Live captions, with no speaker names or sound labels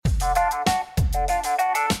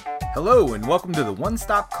Hello, and welcome to the One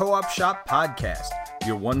Stop Co-op Shop podcast,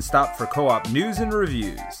 your one stop for co-op news and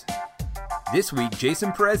reviews. This week,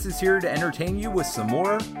 Jason Perez is here to entertain you with some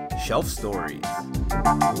more shelf stories.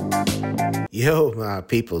 Yo,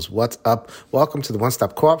 peoples, what's up? Welcome to the One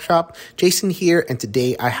Stop Co-op Shop. Jason here, and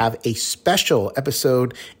today I have a special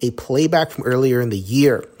episode, a playback from earlier in the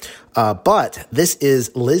year. But this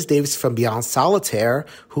is Liz Davis from Beyond Solitaire,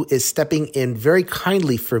 who is stepping in very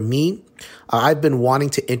kindly for me. I've been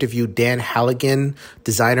wanting to interview Dan Halligan,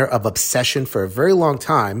 designer of Obsession, for a very long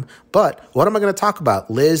time. But what am I going to talk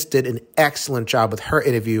about? Liz did an excellent job with her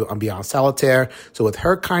interview on Beyond Solitaire. So with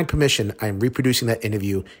her kind permission, I'm reproducing that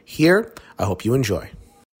interview here. I hope you enjoy.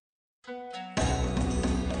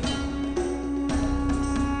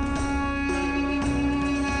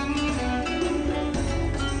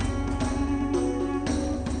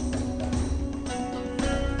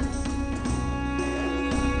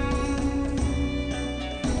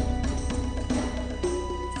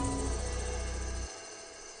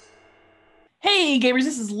 Hey gamers,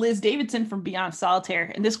 this is Liz Davidson from Beyond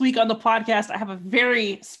Solitaire, and this week on the podcast I have a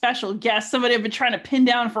very special guest, somebody I've been trying to pin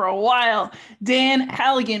down for a while, Dan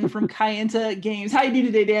Halligan from Kayenta Games. How you doing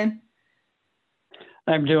today, Dan?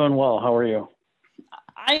 I'm doing well. How are you?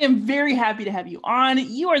 I am very happy to have you on.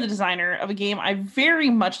 You are the designer of a game I very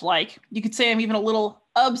much like. You could say I'm even a little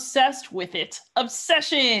obsessed with it.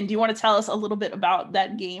 Obsession! Do you want to tell us a little bit about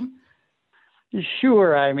that game?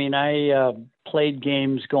 Sure. I mean, I played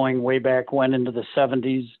games going way back when into the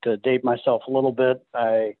 70s. To date myself a little bit,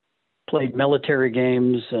 I played military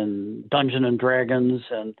games and Dungeons and Dragons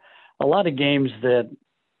and a lot of games that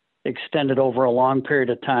extended over a long period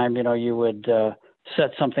of time. You know, you would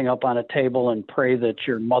set something up on a table and pray that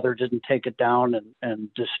your mother didn't take it down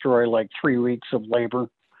and destroy like 3 weeks of labor.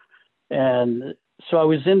 And so I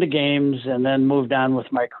was into games and then moved on with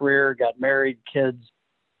my career, got married, kids.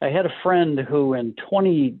 I had a friend who in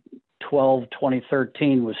 2012,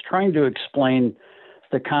 2013 was trying to explain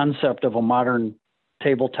the concept of a modern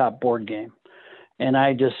tabletop board game. And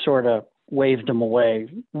I just sort of waved him away.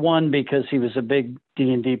 One, because he was a big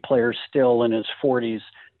D&D player still in his 40s.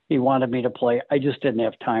 He wanted me to play. I just didn't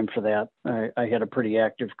have time for that. I had a pretty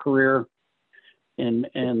active career in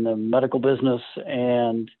the medical business,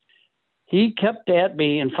 and he kept at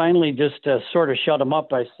me, and finally just to sort of shut him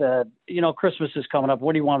up, I said, you know, Christmas is coming up.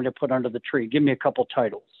 What do you want me to put under the tree? Give me a couple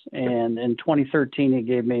titles. And in 2013, he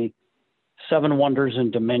gave me Seven Wonders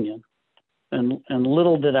and Dominion. And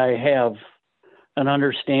little did I have an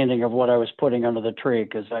understanding of what I was putting under the tree,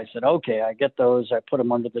 because I said, okay, I get those. I put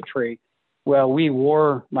them under the tree. Well, we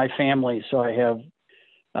were my family, so I have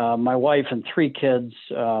my wife and 3 kids.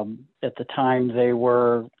 At the time, they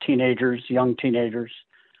were teenagers, young teenagers.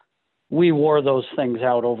 We wore those things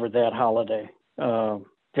out over that holiday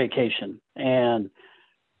vacation. And,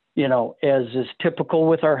 you know, as is typical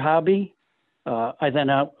with our hobby, I then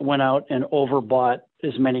went out and overbought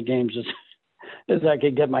as many games as I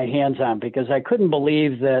could get my hands on, because I couldn't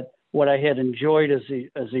believe that what I had enjoyed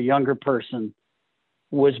as a younger person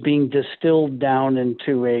was being distilled down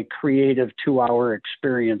into a creative 2-hour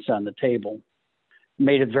experience on the table.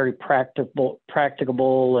 Made it very practicable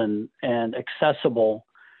and accessible.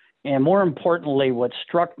 And more importantly, what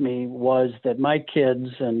struck me was that my kids,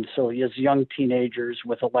 and so as young teenagers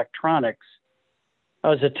with electronics, I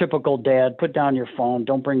was a typical dad. Put down your phone.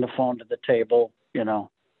 Don't bring the phone to the table. You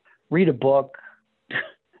know, read a book.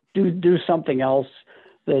 do something else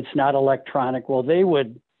that's not electronic. Well, they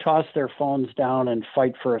would toss their phones down and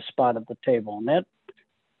fight for a spot at the table, and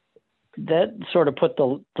that sort of put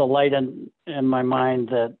the light in my mind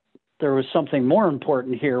that there was something more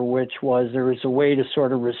important here, which was there was a way to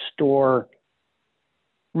sort of restore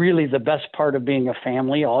really the best part of being a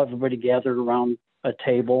family, everybody gathered around a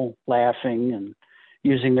table, laughing and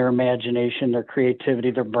using their imagination, their creativity,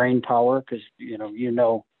 their brain power, because, you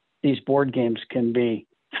know, these board games can be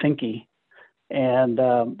thinky. And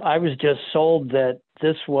I was just sold that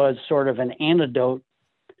this was sort of an antidote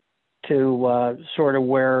to sort of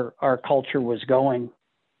where our culture was going.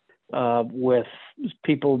 With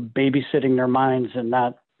people babysitting their minds and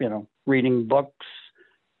not, you know, reading books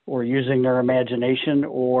or using their imagination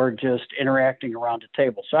or just interacting around a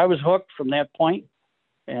table. So I was hooked from that point,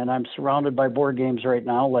 and I'm surrounded by board games right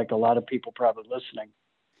now, like a lot of people probably listening,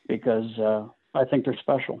 because I think they're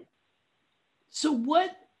special. So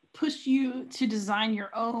what pushed you to design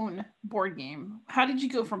your own board game? How did you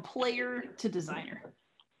go from player to designer?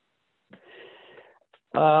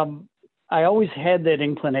 I always had that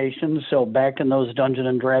inclination. So back in those Dungeons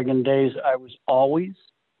and Dragons days, I was always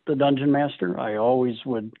the dungeon master. I always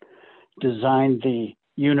would design the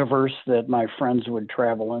universe that my friends would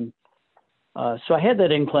travel in. So I had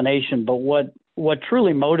that inclination, but what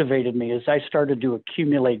truly motivated me is I started to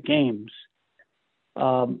accumulate games.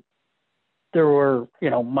 There were,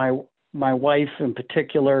 my wife in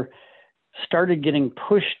particular started getting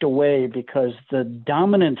pushed away because the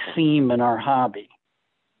dominant theme in our hobby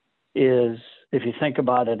is, if you think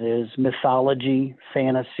about it, is mythology,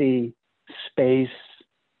 fantasy, space,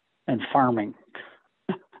 and farming.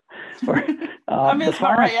 I mean, the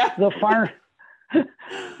farm,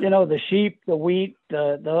 the sheep, the wheat,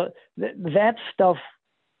 that stuff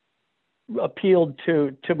appealed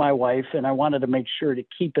to my wife, and I wanted to make sure to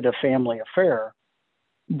keep it a family affair.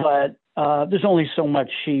 But there's only so much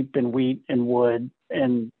sheep and wheat and wood,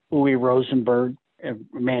 and Uwe Rosenberg,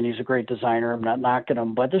 man, he's a great designer. I'm not knocking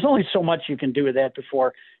him, but there's only so much you can do with that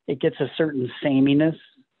before it gets a certain sameness.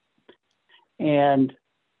 And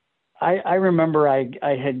I remember I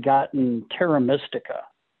had gotten Terra Mystica,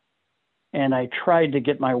 and I tried to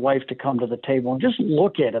get my wife to come to the table and just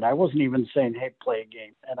look at it. I wasn't even saying, hey, play a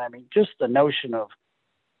game. And I mean, just the notion of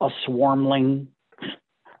a swarmling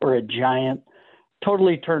or a giant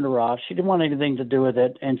totally turned her off. She didn't want anything to do with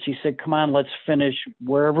it. And she said, come on, let's finish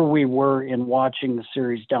wherever we were in watching the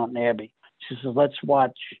series Downton Abbey. She said, let's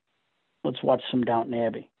watch some Downton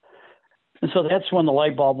Abbey. And so that's when the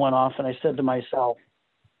light bulb went off, and I said to myself,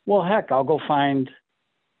 well, heck, I'll go find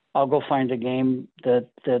a game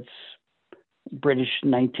that's British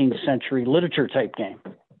 19th century literature type game.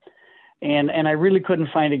 And I really couldn't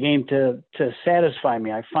find a game to satisfy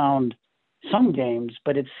me. I found some games,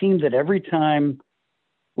 but it seemed that every time,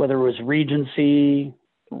 whether it was Regency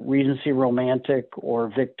Romantic or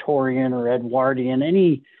Victorian or Edwardian,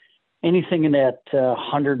 anything in that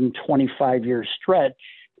 125-year stretch,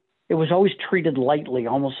 it was always treated lightly,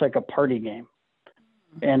 almost like a party game.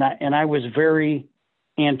 And I was very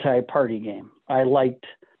anti-party game. I liked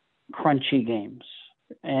crunchy games.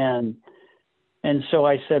 And so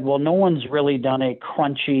I said, well, no one's really done a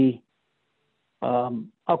crunchy,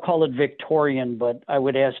 I'll call it Victorian, but I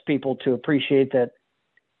would ask people to appreciate that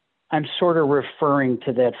I'm sort of referring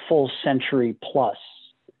to that full century plus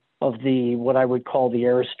of what I would call the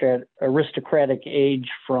aristocratic age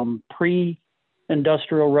from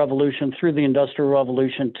pre-industrial revolution through the industrial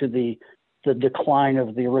revolution to the decline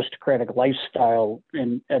of the aristocratic lifestyle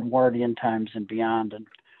in Edwardian times and beyond.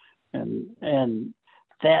 And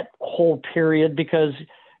that whole period, because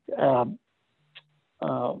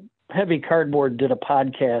Heavy Cardboard did a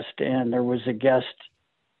podcast, and there was a guest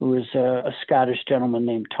who was a Scottish gentleman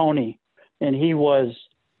named Tony, and he was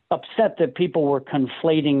upset that people were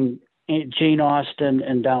conflating Jane Austen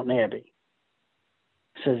and Downton Abbey.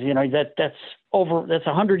 He says, that's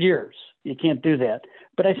 100 years. You can't do that.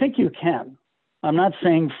 But I think you can. I'm not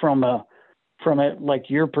saying from a like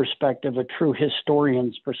your perspective, a true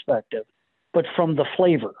historian's perspective, but from the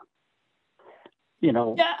flavor.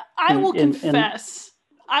 Yeah, I will confess.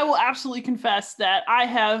 I will absolutely confess that I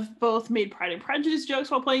have both made Pride and Prejudice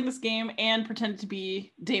jokes while playing this game and pretended to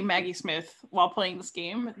be Dame Maggie Smith while playing this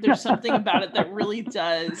game. There's something about it that really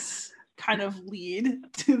does kind of lead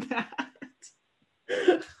to that.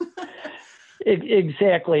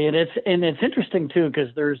 Exactly. And it's interesting too,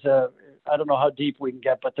 because there's I don't know how deep we can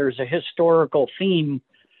get, but there's a historical theme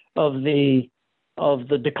of the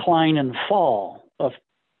decline and fall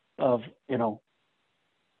of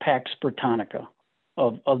Pax Britannica,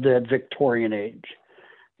 of the Victorian age,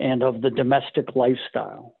 and of the domestic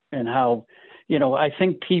lifestyle, and how, I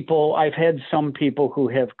think I've had some people who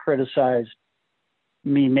have criticized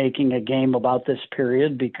me making a game about this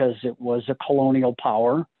period because it was a colonial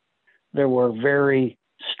power. There were very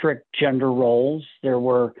strict gender roles. There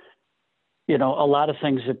were, a lot of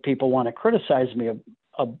things that people want to criticize me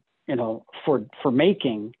for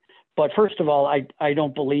making. But first of all, I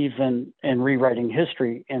don't believe in rewriting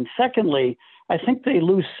history. And secondly, I think they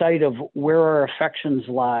lose sight of where our affections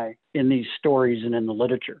lie in these stories and in the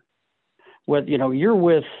literature. You're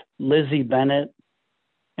with Lizzie Bennet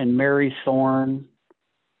and Mary Thorne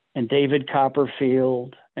and David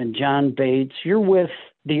Copperfield and John Bates. You're with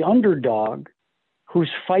the underdog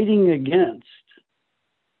who's fighting against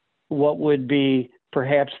what would be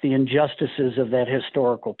perhaps the injustices of that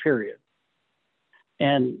historical period.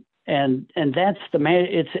 And that's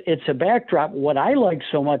it's a backdrop. What I like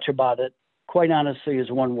so much about it, quite honestly, is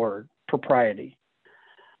one word: propriety.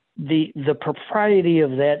 The propriety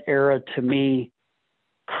of that era, to me,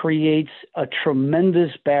 creates a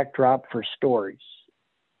tremendous backdrop for stories.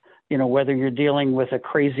 Whether you're dealing with a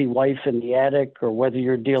crazy wife in the attic, or whether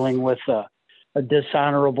you're dealing with a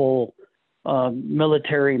dishonorable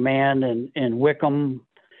military man in Wickham,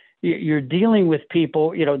 you're dealing with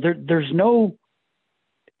people. There's no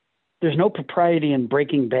there's no propriety in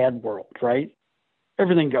Breaking Bad world, right?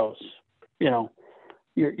 Everything goes.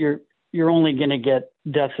 You're only going to get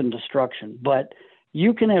death and destruction. But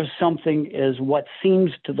you can have something as what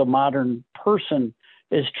seems to the modern person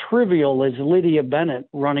as trivial as Lydia Bennet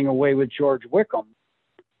running away with George Wickham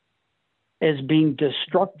as being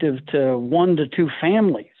destructive to 1 to 2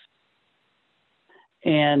 families.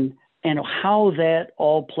 And how that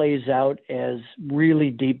all plays out as really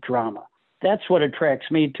deep drama. That's what attracts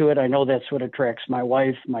me to it. I know that's what attracts my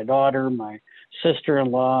wife, my daughter, my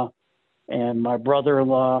sister-in-law, and my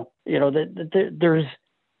brother-in-law. There's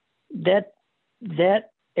that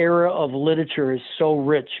era of literature is so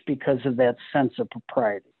rich because of that sense of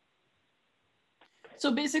propriety.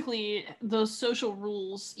 So basically, those social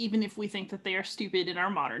rules, even if we think that they are stupid in our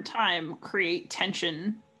modern time, create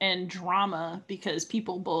tension and drama because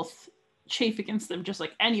people both chafe against them just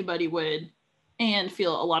like anybody would and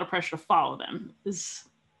feel a lot of pressure to follow them. Is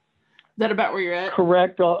that about where you're at?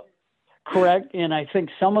 Correct. Correct. And I think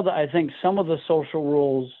some of the social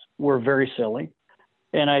rules were very silly.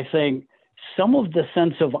 And I think some of the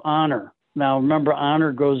sense of honor. Now, remember, honor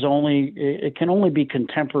it can only be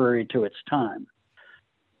contemporary to its time.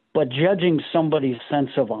 But judging somebody's sense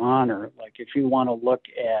of honor, like if you want to look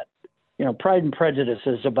at, Pride and Prejudice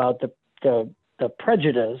is about the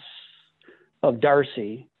prejudice of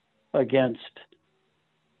Darcy against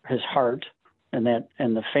his heart and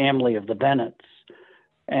the family of the Bennets,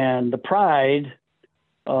 and the pride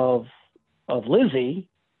of Lizzie,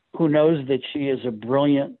 who knows that she is a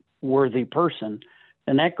brilliant, worthy person,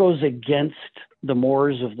 and that goes against the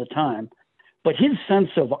mores of the time. But his sense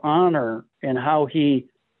of honor and how he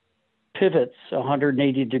pivots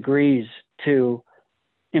 180 degrees to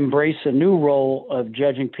embrace a new role of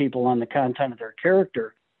judging people on the content of their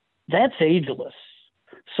character, that's ageless.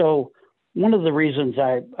 So one of the reasons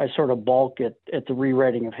I sort of balk at the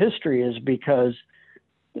rewriting of history is because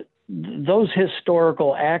those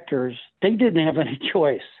historical actors, they didn't have any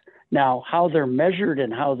choice. Now, how they're measured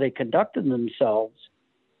and how they conducted themselves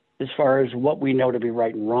as far as what we know to be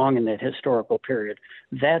right and wrong in that historical period,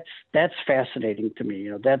 that's fascinating to me.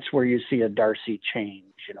 That's where you see a Darcy change.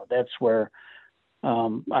 That's where,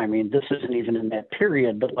 this isn't even in that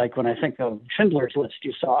period, but like when I think of Schindler's List,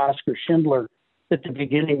 you saw Oscar Schindler at the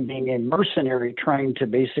beginning being a mercenary trying to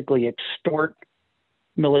basically extort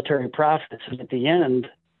military profits, and at the end,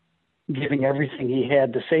 giving everything he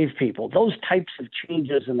had to save people. Those types of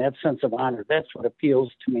changes and that sense of honor, that's what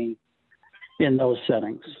appeals to me in those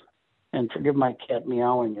settings. And forgive my cat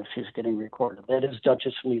meowing if she's getting recorded. That is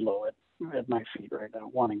Duchess Lilo at my feet right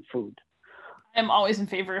now, wanting food. I'm always in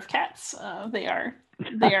favor of cats. They are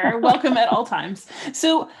welcome at all times.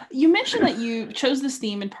 So you mentioned that you chose this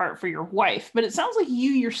theme in part for your wife, but it sounds like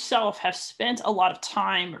you yourself have spent a lot of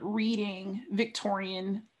time reading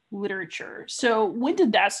Victorian literature. So when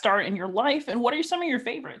did that start in your life, and what are some of your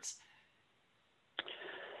favorites?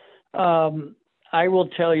 I will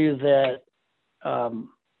tell you that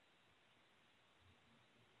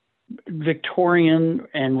Victorian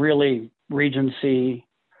and really Regency,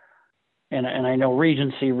 and I know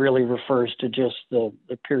Regency really refers to just the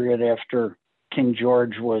period after King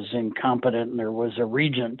George was incompetent and there was a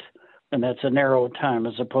regent, and that's a narrow time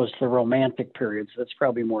as opposed to the Romantic periods. That's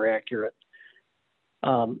probably more accurate.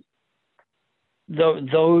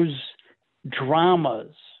 Those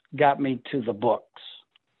dramas got me to the books.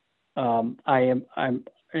 I'm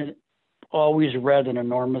always read an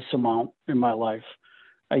enormous amount in my life.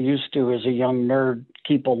 I used to, as a young nerd,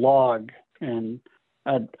 keep a log, and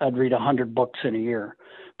I'd read 100 books in a year.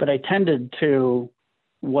 But I tended to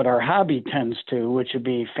what our hobby tends to, which would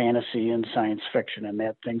be fantasy and science fiction and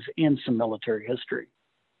that things, and some military history.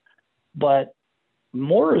 But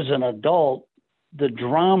more as an adult, the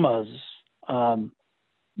dramas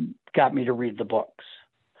got me to read the books.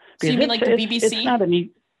 So you mean like the BBC? It's not a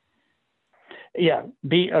neat. Yeah,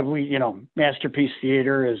 Masterpiece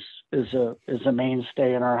Theater is a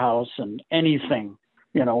mainstay in our house, and anything,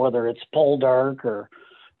 whether it's Poldark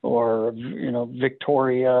or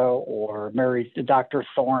Victoria or Dr.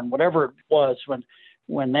 Thorne, whatever it was,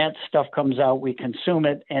 when that stuff comes out, we consume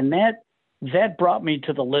it, and that brought me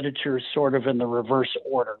to the literature sort of in the reverse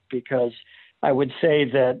order, because I would say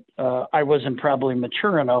that I wasn't probably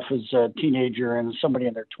mature enough as a teenager and somebody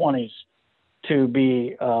in their 20s to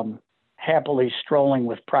be happily strolling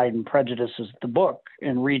with Pride and Prejudice as the book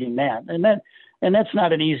and reading that. And that's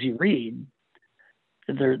not an easy read.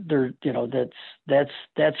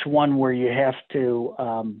 That's one where you have to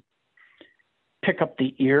pick up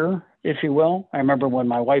the ear, if you will. I remember when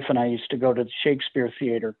my wife and I used to go to the Shakespeare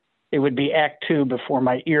Theater, it would be Act 2 before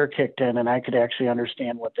my ear kicked in and I could actually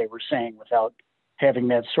understand what they were saying without having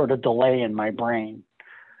that sort of delay in my brain.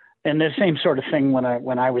 And the same sort of thing when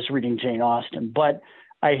I was reading Jane Austen. But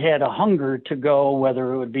I had a hunger to go,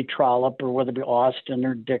 whether it would be Trollope or whether it be Austen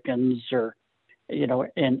or Dickens or,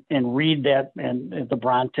 and read that, and the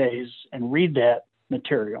Brontes, and read that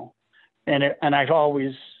material. And I've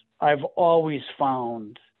always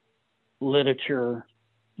found literature,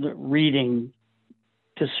 reading,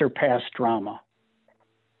 to surpass drama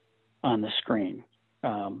on the screen,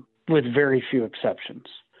 with very few exceptions.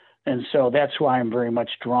 And so that's why I'm very much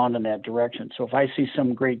drawn in that direction. So if I see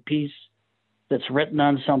some great piece that's written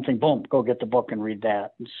on something, boom, go get the book and read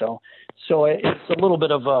that. And so it's a little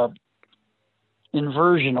bit of a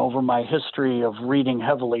inversion over my history of reading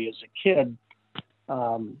heavily as a kid.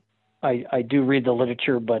 I do read the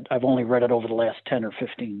literature, but I've only read it over the last 10 or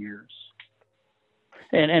 15 years.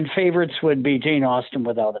 And favorites would be Jane Austen,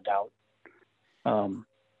 without a doubt.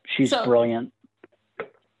 She's brilliant.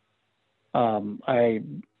 I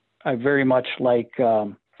very much like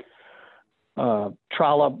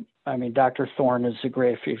Trollope. I mean, Dr. Thorne is a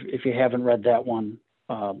great, if you haven't read that one,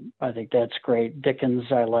 I think that's great.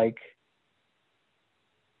 Dickens, I like.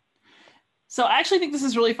 So I actually think this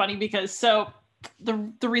is really funny because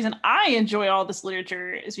the reason I enjoy all this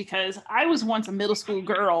literature is because I was once a middle school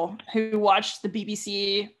girl who watched the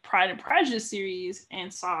BBC Pride and Prejudice series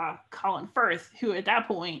and saw Colin Firth, who at that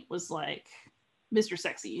point was like Mr.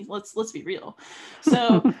 Sexy. Let's be real.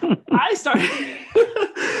 So I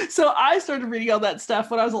started reading all that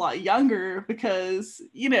stuff when I was a lot younger because,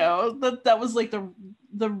 that was like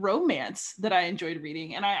the romance that I enjoyed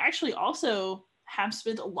reading. And I actually also have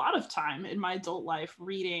spent a lot of time in my adult life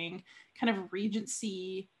reading kind of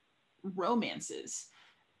Regency romances.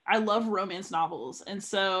 I love romance novels. And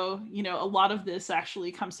so, a lot of this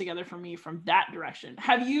actually comes together for me from that direction.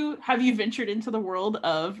 Have you ventured into the world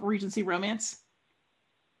of Regency romance?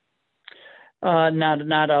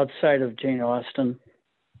 Not outside of Jane Austen.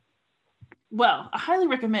 Well, I highly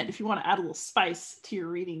recommend if you want to add a little spice to your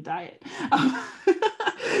reading diet.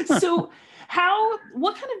 So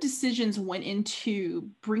what kind of decisions went into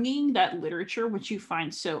bringing that literature, which you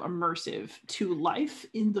find so immersive, to life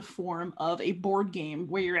in the form of a board game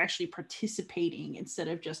where you're actually participating instead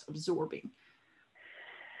of just absorbing?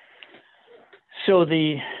 So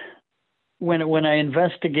when I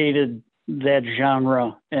investigated that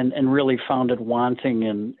genre and really found it wanting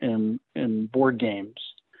in board games,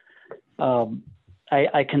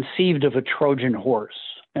 I conceived of a Trojan horse,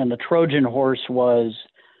 and the Trojan horse was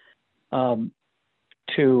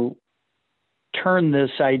to turn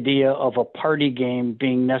this idea of a party game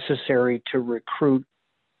being necessary to recruit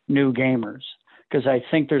new gamers. Because I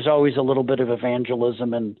think there's always a little bit of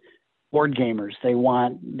evangelism in board gamers.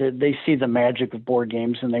 They see the magic of board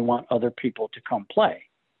games and they want other people to come play.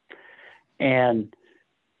 And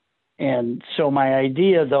so my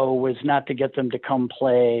idea, though, was not to get them to come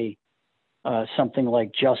play something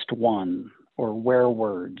like Just One or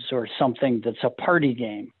Werewords or something that's a party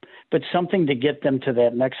game, but something to get them to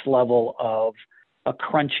that next level of a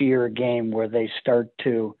crunchier game where they start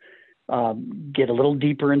to get a little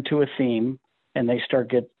deeper into a theme and they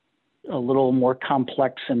get a little more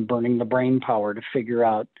complex and burning the brain power to figure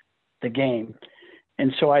out the game.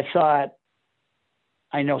 And so I thought,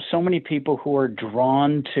 I know so many people who are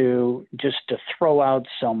drawn to just to throw out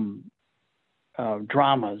some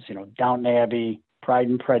dramas, Downton Abbey, Pride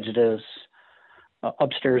and Prejudice,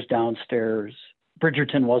 Upstairs, Downstairs.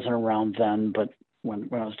 Bridgerton wasn't around then, but when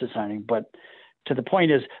I was designing. But to the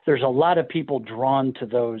point is, there's a lot of people drawn to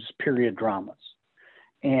those period dramas.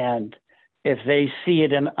 And if they see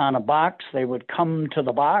it on a box, they would come to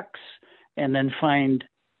the box and then find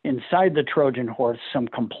inside the Trojan horse some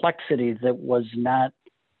complexity that was not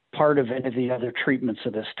part of any of the other treatments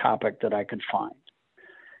of this topic that I could find.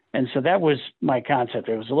 And so that was my concept.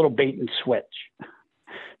 It was a little bait and switch.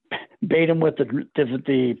 Bait them with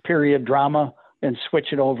the period drama and switch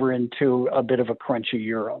it over into a bit of a crunchy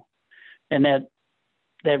Euro. And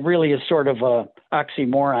that really is sort of a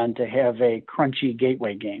oxymoron to have a crunchy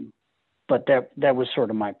gateway game. But that was sort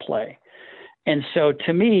of my play. And so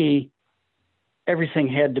to me, everything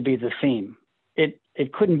had to be the theme.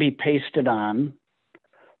 It couldn't be pasted on.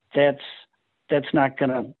 That's not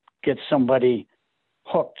going to get somebody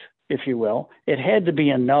hooked, if you will. It had to be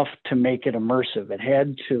enough to make it immersive.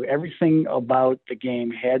 Everything about the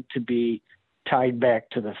game had to be tied back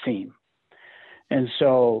to the theme. And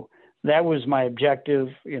so that was my objective.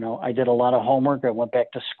 I did a lot of homework. I went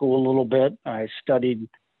back to school a little bit. I studied,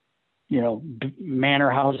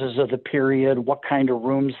 manor houses of the period, what kind of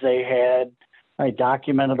rooms they had. I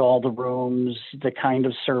documented all the rooms, the kind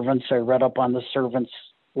of servants. I read up on the servants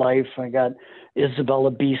life. I got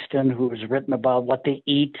Isabella Beeston, who has written about what they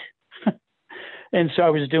eat. And so I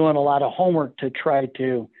was doing a lot of homework to try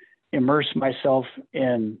to immerse myself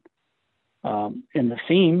in the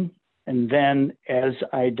theme. And then as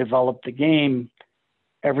I developed the game,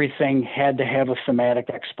 everything had to have a thematic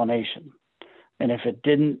explanation. And if it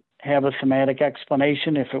didn't have a thematic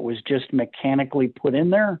explanation, if it was just mechanically put in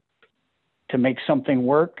there to make something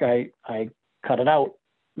work, I cut it out.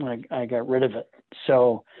 I got rid of it.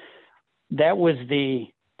 So that was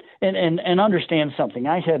and understand something.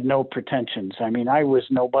 I had no pretensions. I mean, I was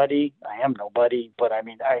nobody. I am nobody. But I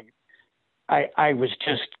mean, I was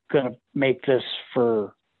just going to make this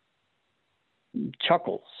for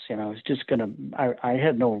chuckles. I was just going to, I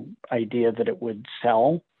had no idea that it would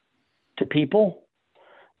sell to people.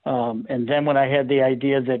 And then when I had the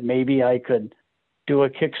idea that maybe I could do a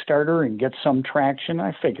Kickstarter and get some traction,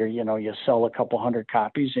 I figure, you sell a couple hundred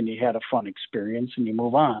copies and you had a fun experience and you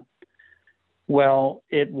move on. Well,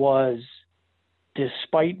 it was,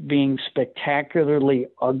 despite being spectacularly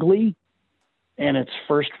ugly in its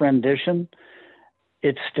first rendition,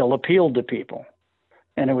 it still appealed to people.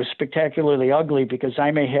 And it was spectacularly ugly because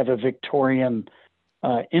I may have a Victorian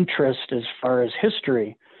interest as far as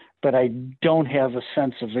history, but I don't have a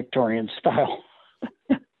sense of Victorian style.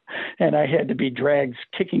 And I had to be dragged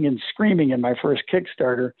kicking and screaming in my first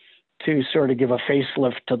Kickstarter to sort of give a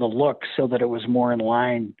facelift to the look so that it was more in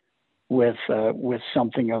line with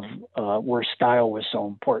something of where style was so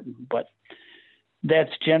important. But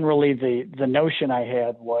that's generally the notion I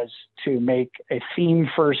had, was to make a theme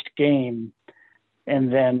first game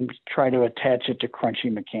and then try to attach it to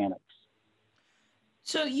crunchy mechanics.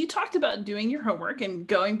 So you talked about doing your homework and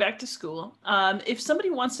going back to school. If somebody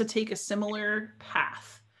wants to take a similar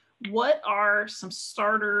path, what are some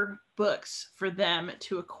starter books for them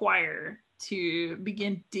to acquire to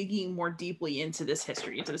begin digging more deeply into this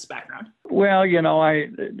history, into this background? Well,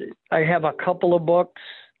 I have a couple of books.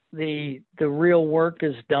 The real work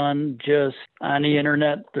is done just on the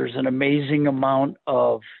internet. There's an amazing amount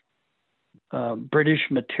of British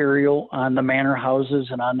material on the manor houses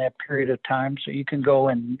and on that period of time. So you can go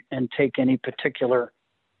and take any particular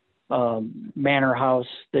manor house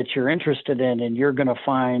that you're interested in, and you're going to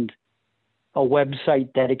find a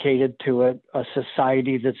website dedicated to it, a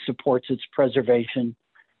society that supports its preservation,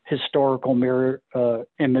 historical mirror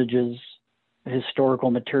images,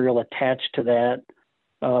 historical material attached to that.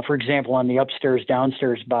 For example, on the upstairs,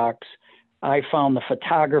 downstairs box, I found the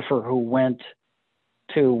photographer who went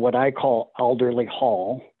to what I call Alderley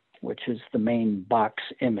Hall, which is the main box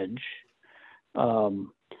image.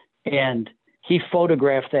 And he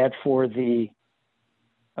photographed that for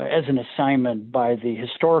as an assignment by the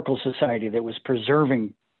Historical Society that was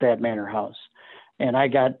preserving that manor house. And I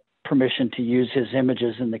got permission to use his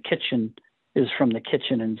images, and the kitchen is from the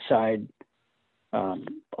kitchen inside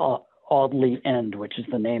Audley End, which is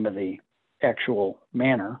the name of the actual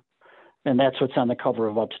manor. And that's what's on the cover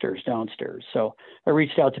of Upstairs, Downstairs. So I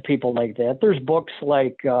reached out to people like that. There's books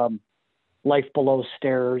like Life Below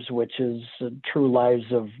Stairs, which is True Lives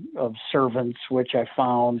of Servants, which I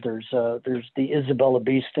found. There's the Isabella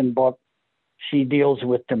Beeston book. She deals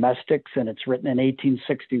with domestics, and it's written in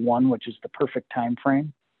 1861, which is the perfect time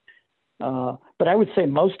frame. But I would say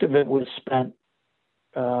most of it was spent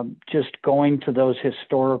just going to those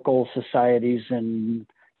historical societies in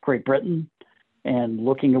Great Britain and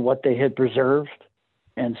looking at what they had preserved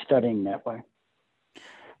and studying that way.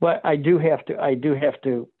 But I do have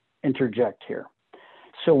to interject here.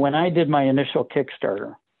 So when I did my initial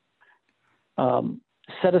Kickstarter,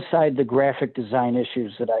 set aside the graphic design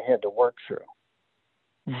issues that I had to work through,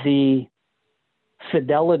 the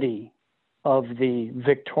fidelity of the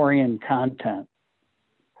Victorian content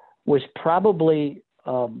was probably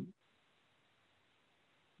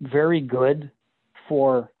very good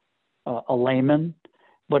for a layman,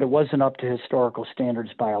 but it wasn't up to historical standards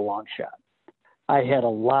by a long shot. I had a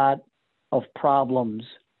lot of problems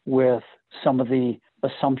with some of the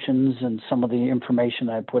assumptions and some of the information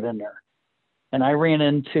I put in there. And I ran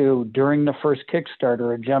into, during the first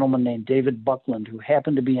Kickstarter, a gentleman named David Buckland, who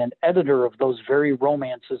happened to be an editor of those very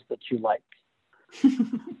romances that you like.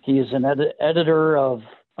 He is an editor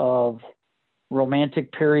of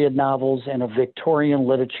romantic period novels and of Victorian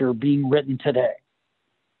literature being written today.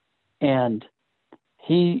 And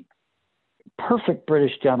he, perfect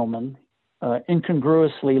British gentleman,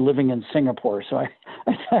 incongruously living in Singapore. So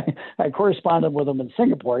I corresponded with him in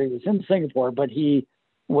Singapore. He was in Singapore, but he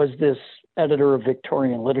was this editor of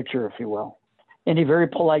Victorian literature, if you will. And he very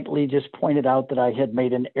politely just pointed out that I had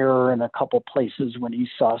made an error in a couple places when he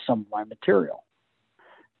saw some of my material.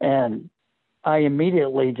 And I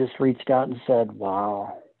immediately just reached out and said,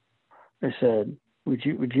 wow. I said, would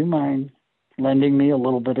you mind lending me a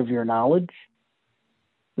little bit of your knowledge?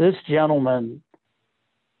 This gentleman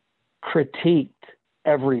critiqued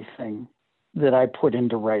everything that I put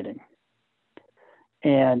into writing.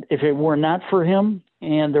 And if it were not for him,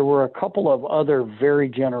 and there were a couple of other very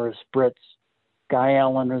generous Brits, Guy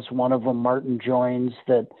Allen is one of them, Martin Joins,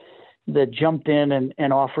 that jumped in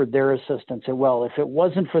and offered their assistance. And well, if it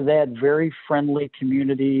wasn't for that very friendly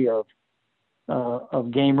community of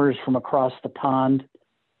gamers from across the pond,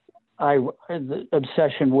 the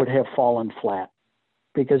obsession would have fallen flat,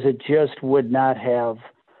 because it just would not have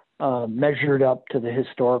measured up to the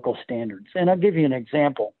historical standards. And I'll give you an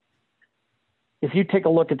example. If you take a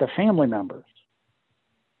look at the family members,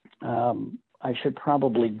 I should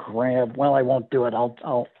probably grab, well, I won't do it.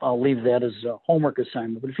 I'll leave that as a homework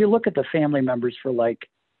assignment. But if you look at the family members for like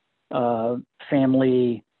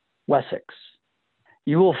family Wessex,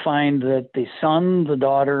 you will find that the son, the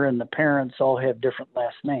daughter, and the parents all have different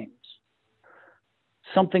last names.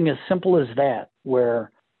 Something as simple as that,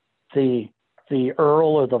 where the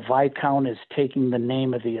Earl or the Viscount is taking the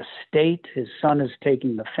name of the estate, his son is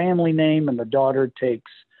taking the family name, and the daughter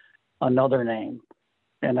takes another name.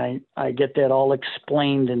 And I get that all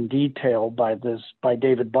explained in detail by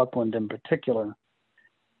David Buckland in particular.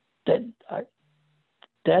 That's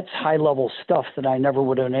high-level stuff that I never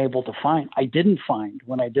would have been able to find. I didn't find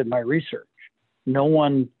when I did my research. No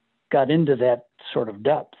one got into that sort of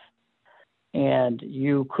depth. And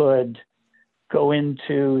you could go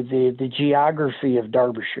into the geography of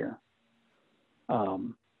Derbyshire,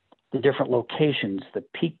 the different locations, the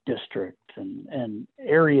Peak District, and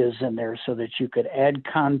areas in there, so that you could add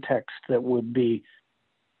context that would be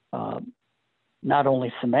not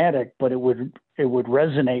only thematic, but it would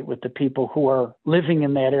resonate with the people who are living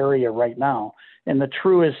in that area right now. And the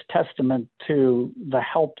truest testament to the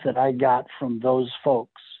help that I got from those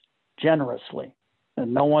folks generously.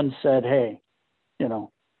 And no one said, hey,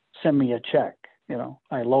 send me a check.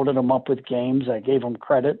 I loaded them up with games. I gave them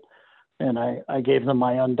credit, and I gave them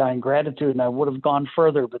my undying gratitude, and I would have gone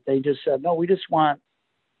further, but they just said, no, we just want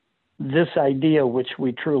this idea, which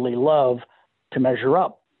we truly love, to measure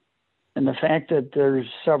up. And the fact that there's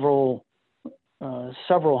several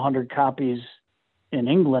hundred copies in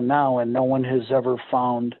England now, and no one has ever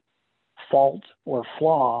found fault or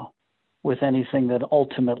flaw with anything that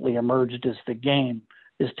ultimately emerged as the game,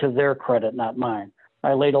 is to their credit, not mine.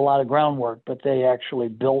 I laid a lot of groundwork, but they actually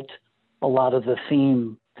built a lot of the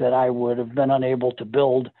theme that I would have been unable to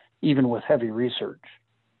build even with heavy research.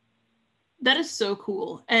 That is so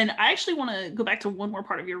cool. And I actually want to go back to one more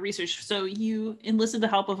part of your research. So you enlisted the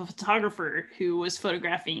help of a photographer who was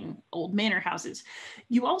photographing old manor houses.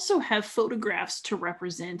 You also have photographs to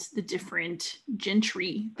represent the different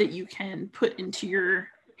gentry that you can put into your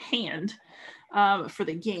hand for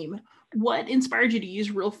the game. What inspired you to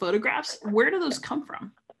use real photographs? Where do those come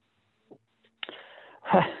from?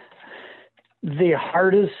 The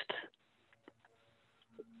hardest,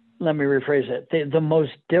 let me rephrase it, the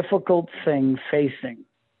most difficult thing facing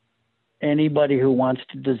anybody who wants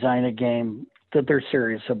to design a game that they're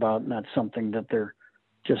serious about, not something that they're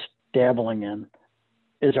just dabbling in,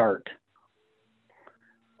 is art.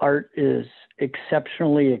 Art is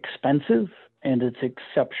exceptionally expensive, and it's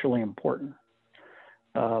exceptionally important.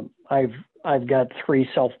 I've got 3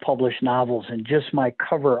 self-published novels, and just my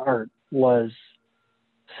cover art was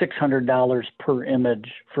 $600 per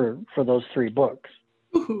image for those 3 books.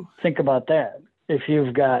 Ooh. Think about that. If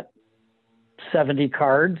you've got 70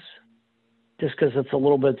 cards, just because it's a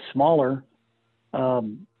little bit smaller,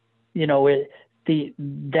 that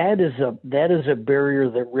is a barrier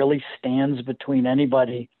that really stands between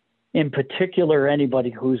anybody, in particular anybody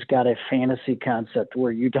who's got a fantasy concept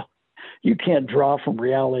where you can't draw from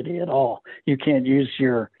reality at all. You can't use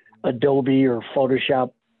your Adobe or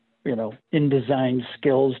Photoshop, InDesign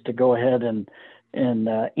skills to go ahead and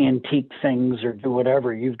antique things or do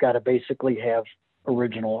whatever. You've got to basically have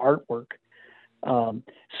original artwork.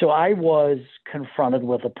 So I was confronted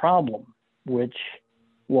with a problem, which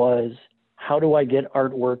was, how do I get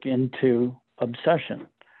artwork into Obsession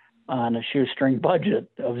on a shoestring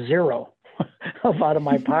budget of $0 out of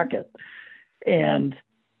my pocket? And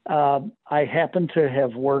I happen to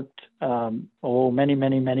have worked, many,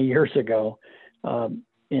 many, many years ago,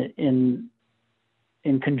 in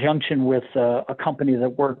conjunction with a company that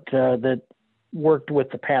worked with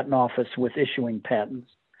the patent office with issuing patents.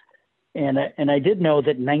 And I did know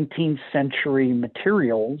that 19th century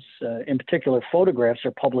materials, in particular photographs,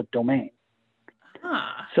 are public domain.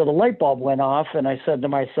 Huh. So the light bulb went off, and I said to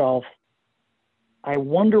myself, I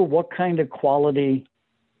wonder what kind of quality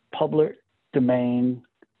public domain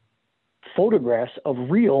photographs of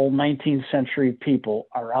real 19th century people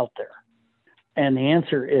are out there? And the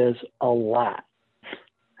answer is a lot.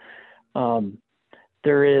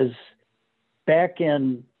 There is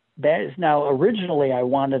now originally I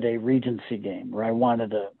wanted a Regency game, or I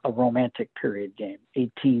wanted a romantic period game,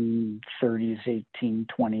 1830s,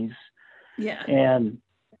 1820s. Yeah. And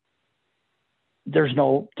there's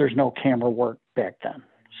no camera work back then.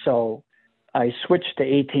 So I switched to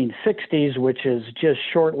 1860s, which is just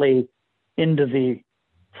shortly into the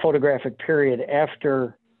photographic period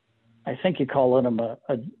after, I think you call them a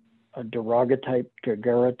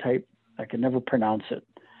daguerreotype. I can never pronounce it.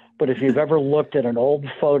 But if you've ever looked at an old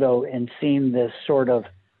photo and seen this sort of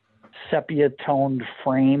sepia-toned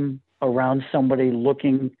frame around somebody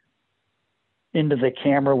looking into the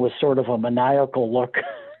camera with sort of a maniacal look,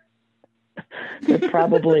 that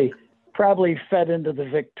probably fed into the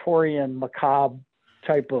Victorian macabre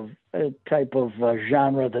type of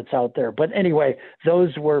genre that's out there. But anyway,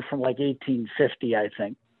 those were from like 1850, I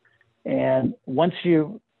think. And once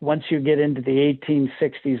you get into the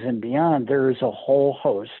 1860s and beyond, there is a whole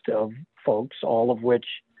host of folks, all of which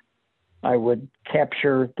I would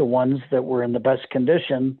capture the ones that were in the best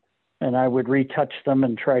condition, and I would retouch them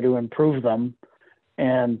and try to improve them.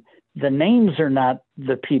 And the names are not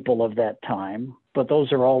the people of that time, but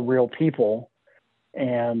those are all real people,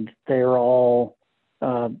 and they're all,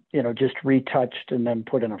 just retouched and then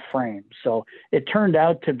put in a frame. So it turned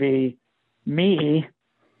out to be me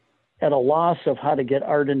at a loss of how to get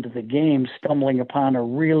art into the game, stumbling upon a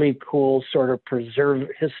really cool sort of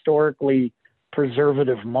historically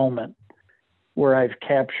preservative moment where I've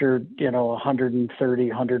captured, 130,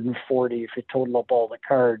 140, if you total up all the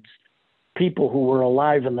cards, people who were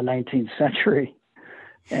alive in the 19th century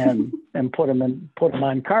and put them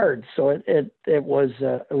on cards. So it was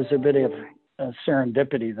a bit of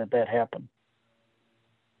serendipity that happened.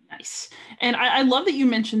 Nice. And I love that you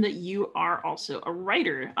mentioned that you are also a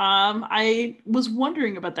writer. I was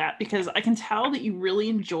wondering about that because I can tell that you really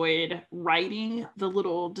enjoyed writing the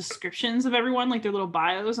little descriptions of everyone, like their little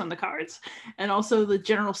bios on the cards, and also the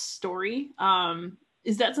general story.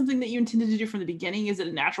 Is that something that you intended to do from the beginning? Is it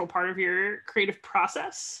a natural part of your creative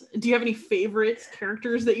process? Do you have any favorite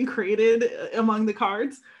characters that you created among the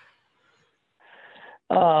cards?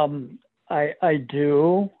 I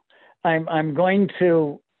do. I'm going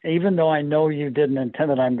to, even though I know you didn't intend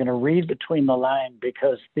it, I'm going to read between the lines,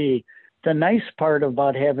 because the nice part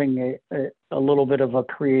about having a little bit of a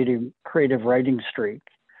creative writing streak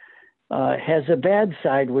has a bad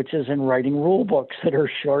side, which is in writing rule books that are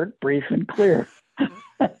short, brief, and clear.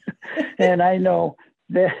 And I know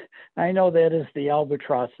that is the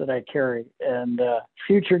albatross that I carry. And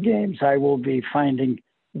future games, I will be finding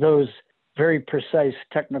those very precise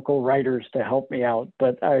technical writers to help me out.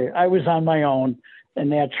 But I was on my own, and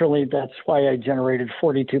naturally, that's why I generated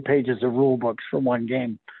 42 pages of rule books for one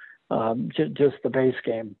game, just the base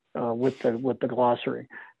game with the glossary.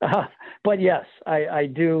 But yes, I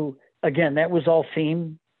do. Again, that was all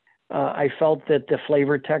theme. I felt that the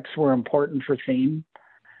flavor texts were important for theme.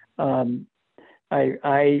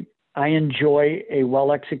 I enjoy a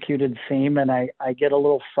well-executed theme, and I get a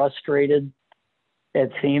little frustrated at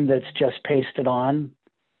theme that's just pasted on.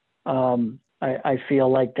 I feel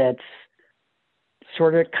like that's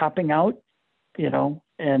sort of copping out,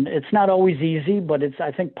 and it's not always easy, but it's,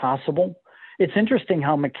 I think, possible. It's interesting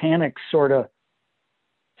how mechanics sort of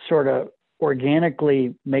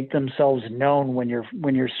organically make themselves known when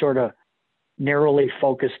you're sort of narrowly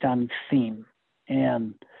focused on theme,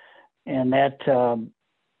 and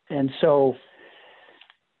so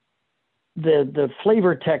the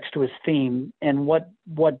flavor text was theme, and what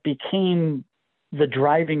became the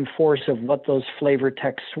driving force of what those flavor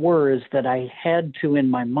texts were is that I had to, in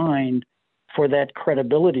my mind, for that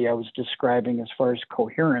credibility I was describing as far as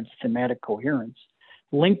coherence, thematic coherence,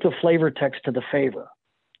 link the flavor text to the favor.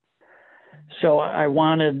 So I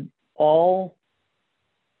wanted all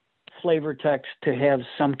flavor text to have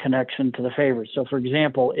some connection to the favor. So for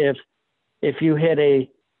example, if you had a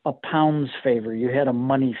pounds favor, you had a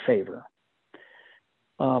money favor.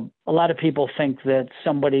 A lot of people think that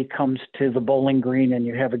somebody comes to the bowling green and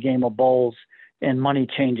you have a game of bowls and money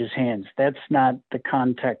changes hands. That's not the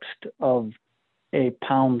context of a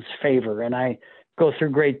pounds favor. And I go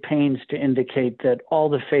through great pains to indicate that all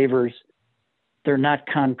the favors, they're not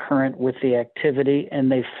concurrent with the activity,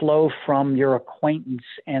 and they flow from your acquaintance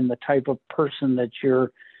and the type of person that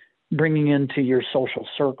you're bringing into your social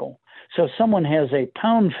circle. So if someone has a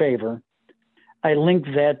pound favor, I link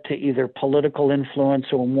that to either political influence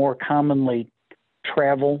or more commonly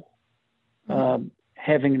travel,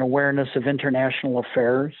 having an awareness of international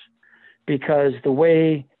affairs, because the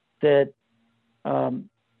way that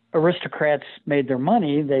aristocrats made their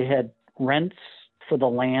money, they had rents for the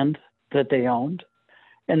land that they owned,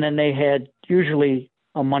 and then they had usually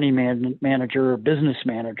a money manager or business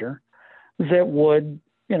manager that would,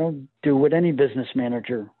 do what any business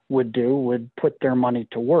manager would do, would put their money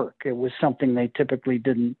to work. It was something they typically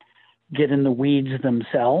didn't get in the weeds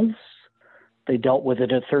themselves. They dealt with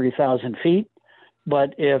it at 30,000 feet.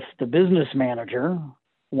 But if the business manager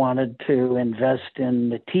wanted to invest in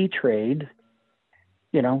the tea trade,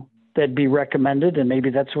 that'd be recommended, and maybe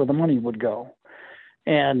that's where the money would go.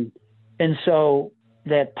 And so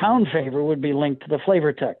that pound favor would be linked to the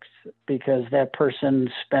flavor text, because that person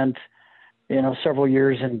spent, several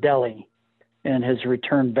years in Delhi and has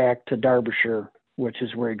returned back to Derbyshire, which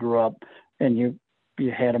is where he grew up. And you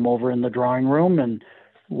had him over in the drawing room, and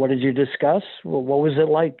what did you discuss? Well, what was it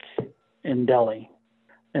like in Delhi?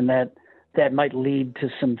 And that might lead to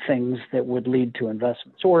some things that would lead to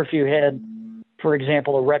investments. Or if you had, for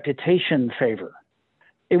example, a reputation favor,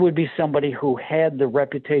 it would be somebody who had the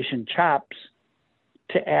reputation chops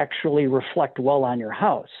to actually reflect well on your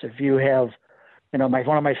house. If you have,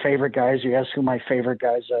 one of my favorite guys, you ask who my favorite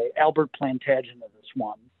guys are, Albert Plantagenet is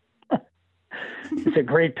one. He's a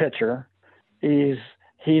great pitcher. He's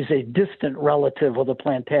a distant relative of the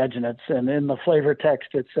Plantagenets, and in the flavor text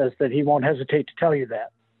it says that he won't hesitate to tell you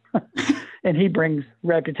that. And he brings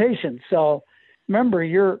reputation. So remember,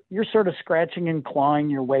 you're sort of scratching and clawing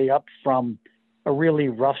your way up from a really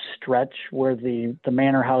rough stretch where the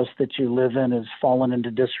manor house that you live in has fallen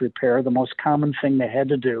into disrepair. The most common thing they had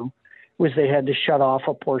to do was they had to shut off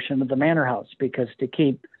a portion of the manor house, because to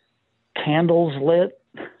keep candles lit,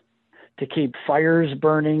 to keep fires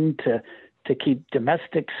burning, to keep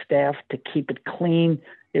domestic staff, to keep it clean,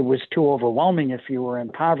 it was too overwhelming if you were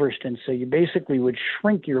impoverished. And so you basically would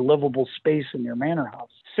shrink your livable space in your manor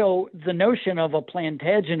house. So the notion of a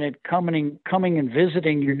Plantagenet coming and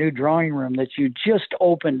visiting your new drawing room that you just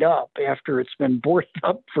opened up after it's been boarded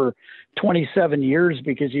up for 27 years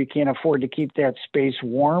because you can't afford to keep that space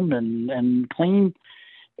warm and clean,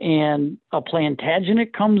 and a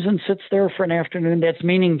Plantagenet comes and sits there for an afternoon, that's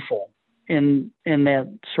meaningful in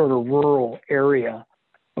that sort of rural area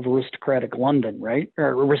of aristocratic London, right?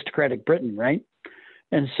 Or aristocratic Britain, right?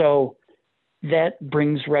 And so that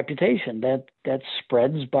brings reputation. That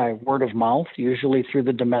spreads by word of mouth, usually through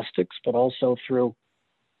the domestics, but also through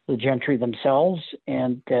the gentry themselves.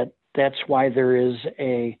 And that's why there is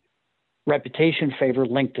a reputation favor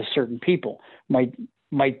linked to certain people.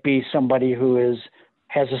 Might be somebody who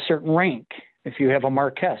has a certain rank. If you have a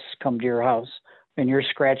Marquess come to your house and you're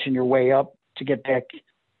scratching your way up to get back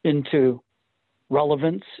into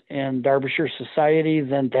relevance in Derbyshire society,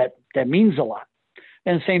 then that means a lot.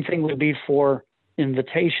 And the same thing would be for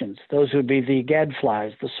invitations. Those would be the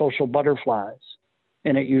gadflies, the social butterflies,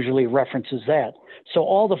 and it usually references that. So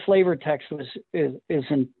all the flavor text is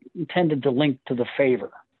intended to link to the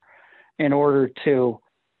favor in order to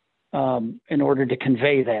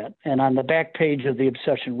convey that. And on the back page of the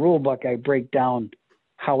Obsession Rulebook, I break down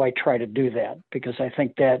how I try to do that, because I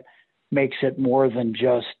think that makes it more than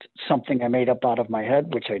just something I made up out of my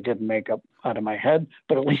head, which I didn't make up out of my head,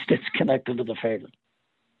 but at least it's connected to the favor.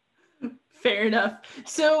 Fair enough.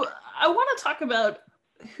 So I want to talk about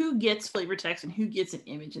who gets flavor text and who gets an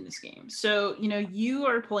image in this game. So, you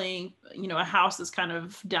are playing, a house that's kind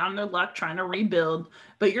of down their luck, trying to rebuild,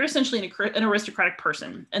 but you're essentially an aristocratic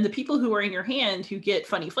person. And the people who are in your hand who get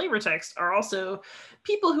funny flavor text are also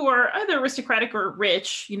people who are either aristocratic or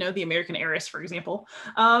rich, the American heiress, for example.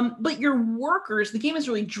 But your workers, the game is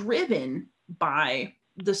really driven by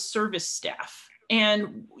the service staff.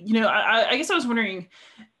 And, I guess I was wondering,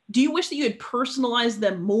 do you wish that you had personalized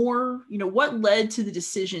them more? What led to the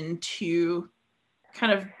decision to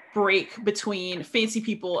kind of break between fancy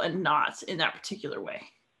people and not in that particular way?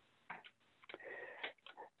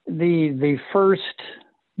 The first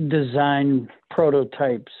design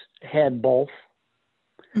prototypes had both.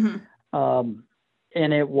 Mm-hmm.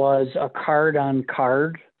 And it was a card on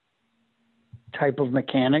card type of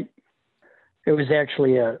mechanic. It was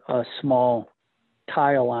actually a small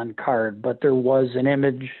tile on card, but there was an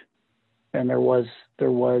image and there was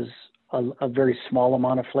a very small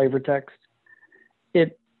amount of flavor text.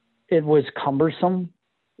 It was cumbersome.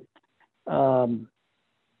 And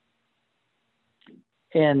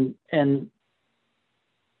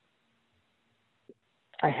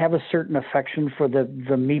I have a certain affection for the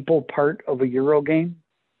meeple part of a Euro game,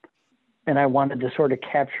 and I wanted to sort of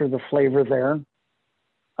capture the flavor there.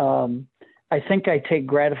 I think I take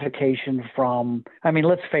gratification from,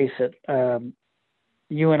 let's face it,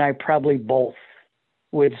 you and I probably both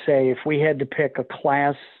would say if we had to pick a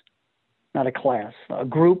class not a class, a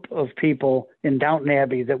group of people in Downton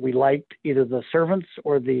Abbey that we liked, either the servants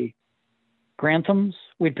or the Granthams,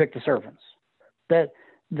 we'd pick the servants.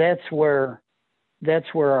 That's where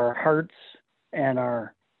our hearts and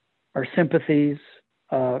our sympathies,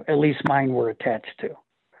 at least mine, were attached to.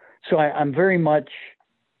 So I'm very much,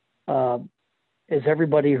 as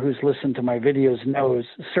everybody who's listened to my videos knows,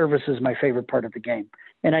 service is my favorite part of the game.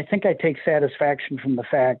 And I think I take satisfaction from the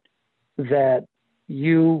fact that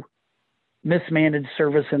you mismanage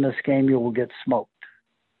service in this game, you will get smoked.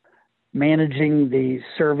 Managing the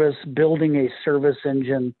service, building a service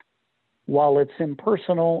engine, while it's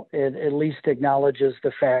impersonal, it at least acknowledges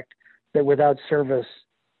the fact that without service,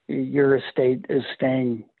 your estate is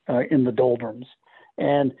staying in the doldrums.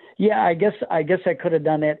 And yeah, I guess I could have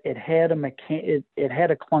done that. It had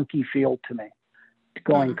a clunky feel to me,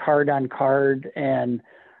 going card on card, and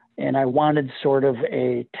I wanted sort of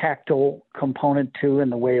a tactile component too in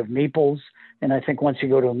the way of meeples. And I think once you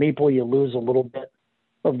go to a meeple, you lose a little bit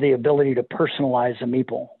of the ability to personalize a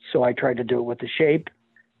meeple. So I tried to do it with the shape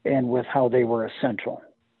and with how they were essential.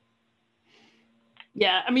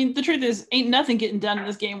 Yeah, I mean, the truth is, ain't nothing getting done in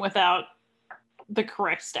this game without the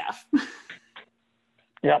correct staff.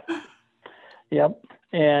 Yep.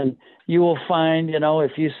 And you will find,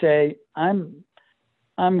 if you say, I'm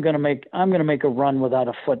gonna make a run without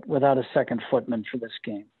a second footman for this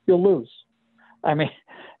game, you'll lose. I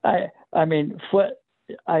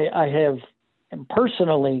have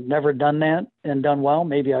personally never done that and done well.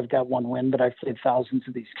 Maybe I've got one win, but I've played thousands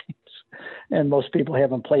of these games, and most people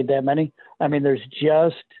haven't played that many. I mean, there's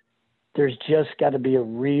just got to be a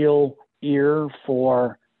real ear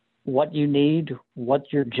for what you need,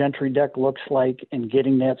 what your gentry deck looks like, and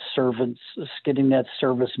getting that service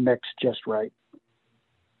mix just right.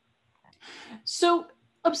 So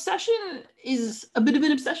Obsession is a bit of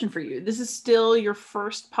an obsession for you. This is still your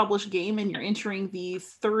first published game, and you're entering the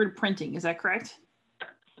third printing. Is that correct?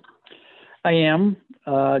 I am.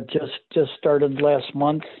 Just started last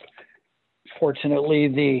month. Fortunately,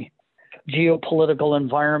 the geopolitical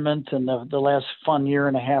environment and the last fun year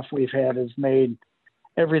and a half we've had has made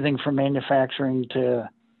everything from manufacturing to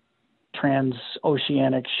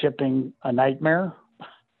transoceanic shipping a nightmare.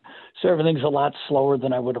 So everything's a lot slower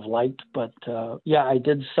than I would have liked. But yeah, I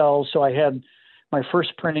did sell. So I had my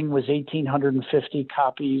first printing was 1,850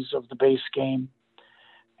 copies of the base game.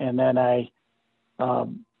 And then I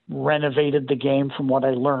renovated the game from what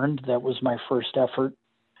I learned. That was my first effort,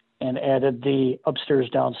 and added the upstairs,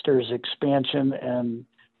 downstairs expansion. And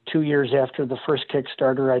 2 years after the first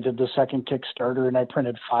Kickstarter, I did the second Kickstarter, and I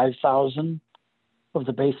printed 5,000 of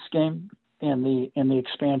the base game and the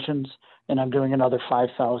expansions. And I'm doing another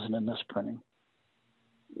 5,000 in this printing.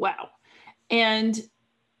 Wow. And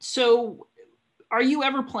so are you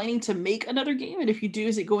ever planning to make another game? And if you do,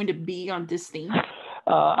 is it going to be on this theme?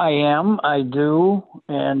 I do.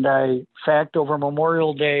 And in fact, over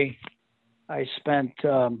Memorial Day, I spent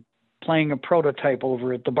playing a prototype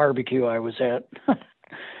over at the barbecue I was at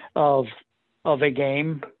of a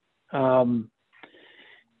game.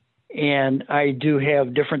 And I do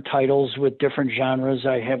have different titles with different genres.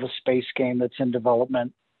 I have a space game that's in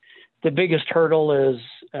development. The biggest hurdle is,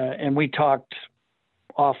 and we talked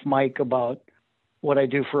off mic about what I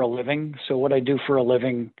do for a living. So what I do for a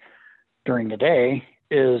living during the day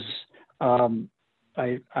is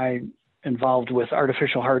I involved with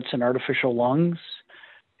artificial hearts and artificial lungs.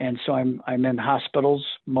 And so I'm in hospitals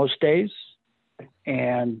most days,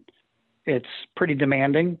 and it's pretty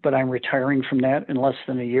demanding, but I'm retiring from that in less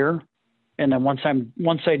than a year. And then once I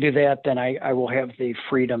do that, then I will have the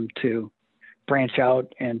freedom to branch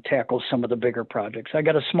out and tackle some of the bigger projects. I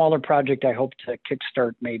got a smaller project I hope to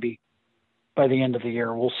kickstart maybe by the end of the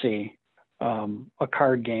year. We'll see. A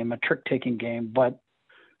card game, a trick-taking game. But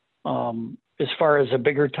as far as a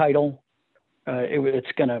bigger title,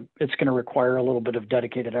 it's gonna require a little bit of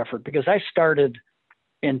dedicated effort, because I started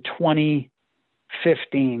in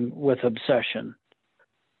 2015 with Obsession.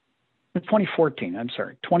 2014,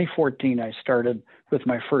 I started with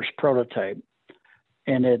my first prototype,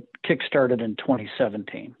 and it kickstarted in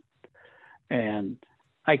 2017. And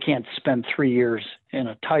I can't spend 3 years in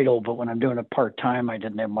a title, but when I'm doing it part-time, I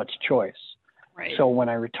didn't have much choice. Right. So when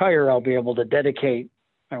I retire, I'll be able to dedicate.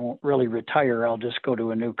 I won't really retire. I'll just go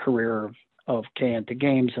to a new career of Kayenta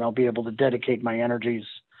Games, and I'll be able to dedicate my energies.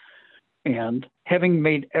 And having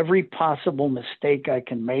made every possible mistake I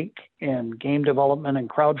can make in game development and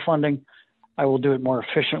crowdfunding, I will do it more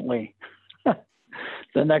efficiently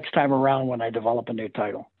the next time around when I develop a new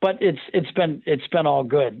title. But it's been all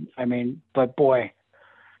good. I mean, but boy,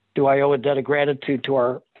 do I owe a debt of gratitude to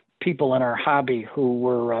our people in our hobby who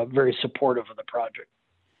were very supportive of the project.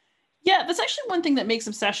 Yeah, that's actually one thing that makes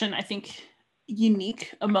Obsession, I think,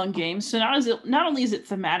 unique among games. So not only is it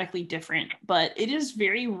thematically different, but it is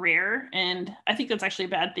very rare, and I think that's actually a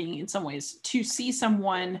bad thing in some ways, to see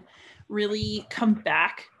someone really come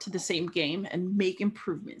back to the same game and make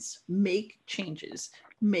improvements, make changes,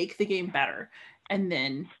 make the game better, and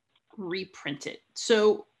then reprint it.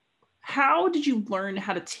 So how did you learn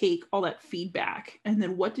how to take all that feedback, and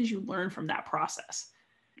then what did you learn from that process?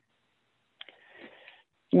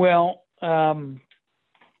 Well,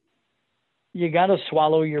 you got to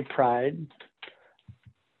swallow your pride.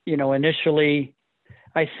 You know, initially,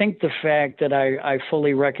 I think the fact that I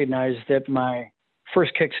fully recognized that my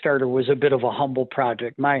first Kickstarter was a bit of a humble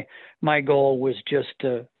project. My goal was just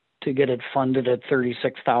to get it funded at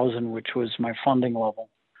 $36,000, which was my funding level.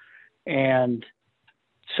 And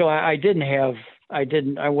so I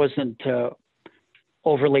wasn't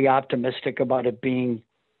overly optimistic about it being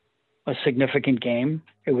a significant game.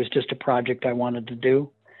 It was just a project I wanted to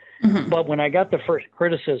do. Mm-hmm. But when I got the first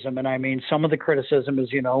criticism, and I mean, some of the criticism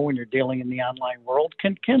is, you know, when you're dealing in the online world,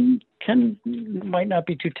 might not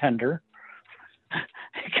be too tender.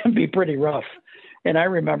 It can be pretty rough. And I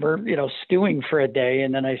remember, you know, stewing for a day,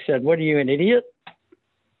 and then I said, "What are you, an idiot?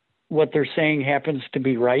 What they're saying happens to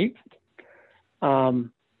be right."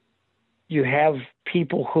 You have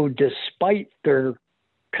people who, despite their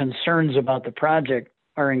concerns about the project,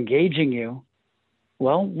 are engaging you.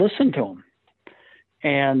 Well, listen to them.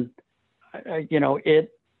 And, you know,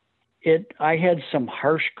 I had some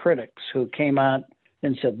harsh critics who came out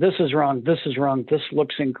and said, "This is wrong, this is wrong, this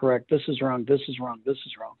looks incorrect, this is wrong, this is wrong, this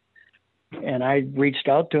is wrong." And I reached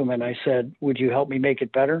out to them and I said, "Would you help me make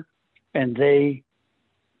it better?" And they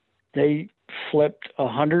flipped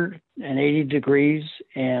 180 degrees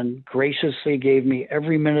and graciously gave me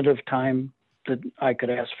every minute of time that I could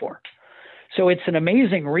ask for. So it's an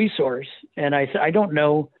amazing resource. And I don't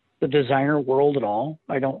know the designer world at all.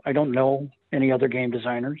 I don't know any other game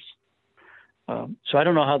designers. So I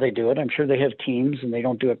don't know how they do it. I'm sure they have teams and they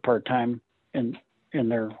don't do it part-time in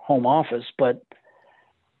their home office, but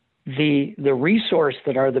the resource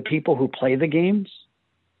that are the people who play the games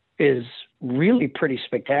is really pretty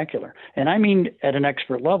spectacular. And I mean, at an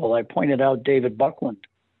expert level. I pointed out David Buckland,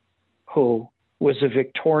 who was a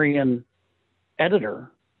Victorian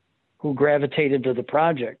editor who gravitated to the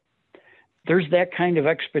project. There's that kind of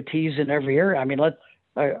expertise in every area. I mean,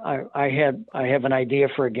 I have an idea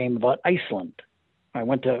for a game about Iceland. I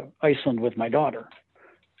went to Iceland with my daughter,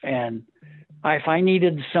 and if I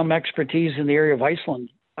needed some expertise in the area of Iceland,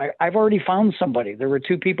 I've already found somebody. There were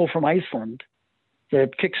two people from Iceland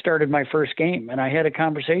that kickstarted my first game, and I had a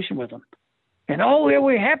conversation with them. And yeah,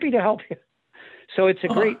 we're happy to help you. So it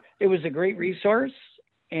was a great resource,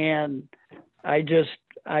 and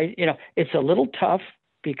it's a little tough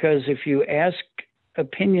because if you ask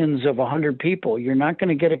opinions of 100 people, you're not going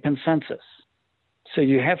to get a consensus. So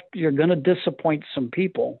you're going to disappoint some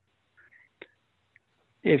people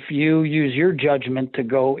if you use your judgment to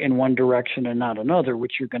go in one direction and not another,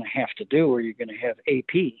 which you're going to have to do, or you're going to have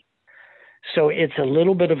AP. So it's a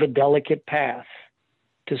little bit of a delicate path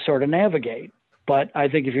to sort of navigate. But I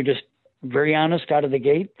think if you're just very honest out of the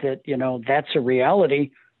gate that, you know, that's a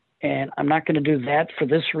reality, and I'm not going to do that for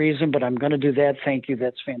this reason, but I'm going to do that. Thank you.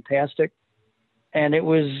 That's fantastic. And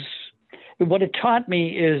what it taught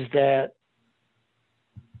me is that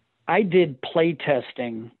I did play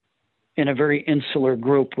testing in a very insular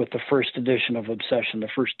group with the first edition of Obsession, the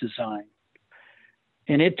first design.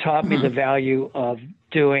 And it taught me the value of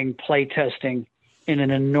doing play testing in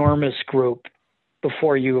an enormous group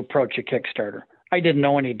before you approach a Kickstarter. I didn't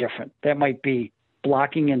know any different. That might be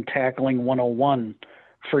blocking and tackling 101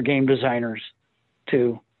 for game designers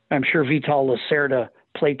I'm sure Vital Lacerda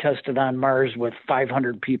play tested on Mars with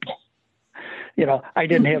 500 people. You know, I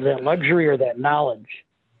didn't have that luxury or that knowledge.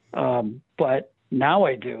 But now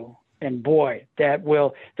I do. And boy,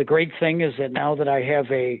 the great thing is that now that I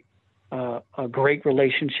have a great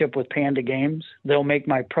relationship with Panda Games, they'll make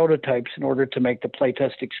my prototypes in order to make the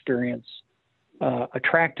playtest experience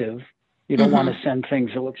attractive. You don't want to send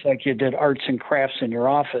things that looks like you did arts and crafts in your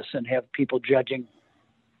office and have people judging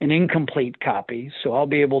an incomplete copy. So I'll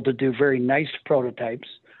be able to do very nice prototypes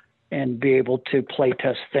and be able to play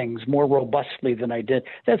test things more robustly than I did.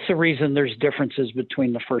 That's the reason there's differences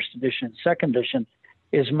between the first edition and second edition,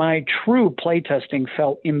 is my true playtesting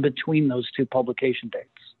fell in between those two publication dates.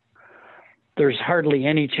 There's hardly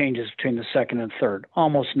any changes between the second and third,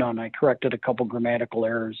 almost none. I corrected a couple grammatical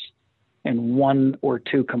errors and one or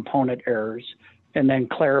two component errors, and then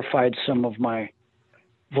clarified some of my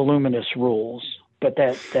voluminous rules. But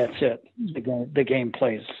that's it. The game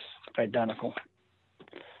plays identical.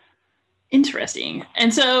 Interesting.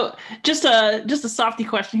 And so just a softy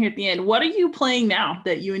question here at the end. What are you playing now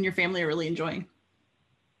that you and your family are really enjoying?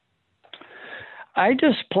 I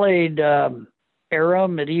just played Era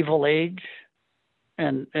Medieval Age,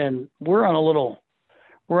 and we're on a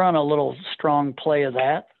little strong play of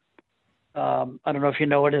that. I don't know if you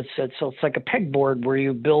know what it's like a pegboard where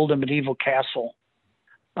you build a medieval castle,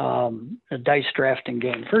 a dice drafting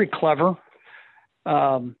game. Very clever.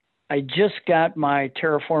 I just got my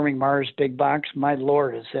Terraforming Mars big box. My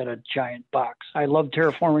Lord, is that a giant box. I love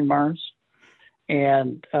Terraforming Mars.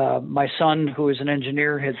 And my son, who is an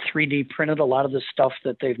engineer, had 3D printed a lot of the stuff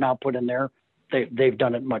that they've now put in there. They've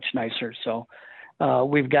done it much nicer. So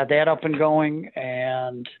we've got that up and going.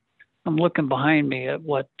 And I'm looking behind me at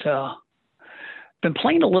what been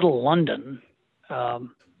playing a little London,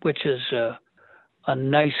 which is a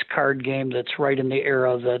nice card game that's right in the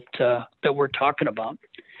era that we're talking about.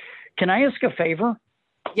 Can I ask a favor?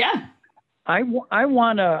 Yeah. I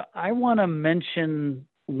wanna mention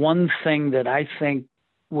one thing that I think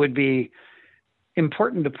would be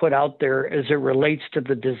important to put out there as it relates to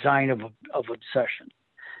the design of Obsession,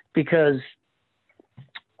 because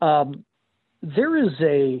there is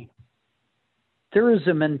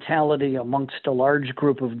a mentality amongst a large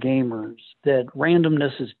group of gamers that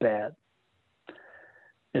randomness is bad.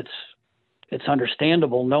 It's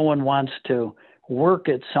understandable. No one wants to work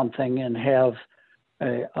at something and have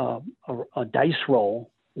a dice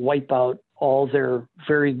roll wipe out all their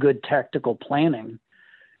very good tactical planning.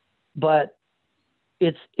 But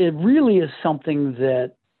it really is something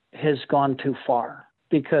that has gone too far,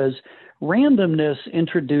 because randomness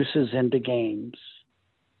introduces into games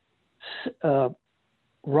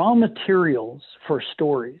raw materials for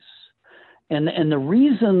stories. And the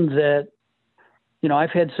reason that,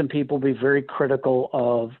 I've had some people be very critical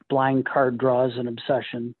of blind card draws and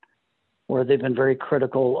Obsession, or they've been very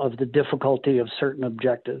critical of the difficulty of certain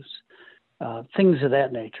objectives, things of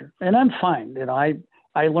that nature. And I'm fine.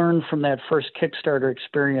 I learned from that first Kickstarter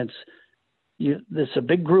experience, there's a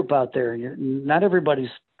big group out there. Not everybody's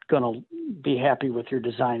going to be happy with your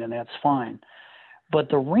design, and that's fine. But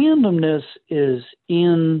the randomness is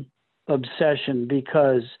in Obsession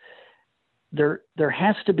because there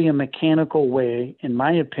has to be a mechanical way, in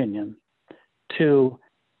my opinion, to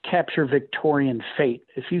capture Victorian fate.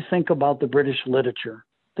 If you think about the British literature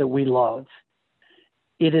that we love,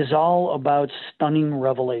 it is all about stunning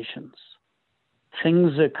revelations,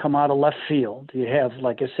 things that come out of left field. You have,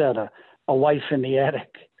 like I said, a wife in the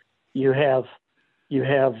attic. You have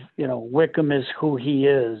Wickham is who he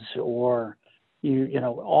is, or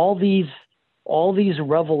all these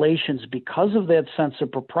revelations. Because of that sense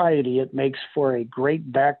of propriety, it makes for a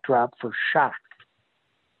great backdrop for shock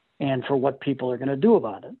and for what people are going to do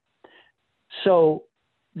about it. So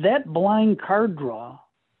that blind card draw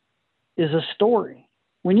is a story.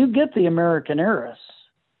 When you get the American Heiress,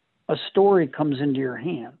 a story comes into your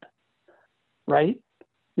hand, right?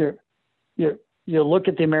 You look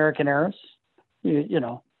at the American Heiress,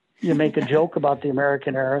 you make a joke about the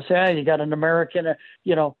American Heiress. Yeah, you got an American,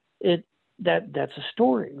 that's a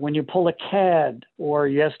story. When you pull a CAD, or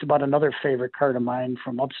you asked about another favorite card of mine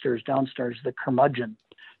from Upstairs, Downstairs, the Curmudgeon.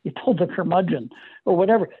 You pull the Curmudgeon or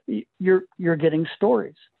whatever, you're getting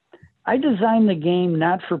stories. I designed the game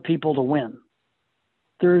not for people to win.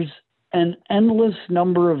 There's an endless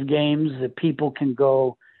number of games that people can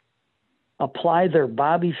go apply their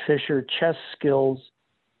Bobby Fischer chess skills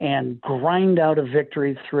and grind out a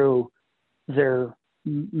victory through their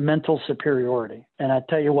mental superiority. And I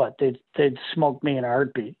tell you what, they'd smoke me in a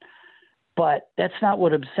heartbeat. But that's not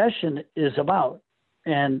what Obsession is about.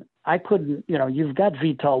 And I couldn't, you've got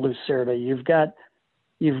Vital Lucerda, you've got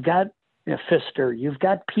Pfister, you've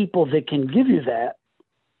got people that can give you that.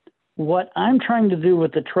 What I'm trying to do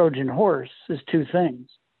with the Trojan horse is two things.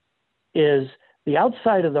 Is the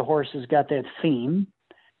outside of the horse has got that theme,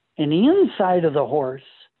 and the inside of the horse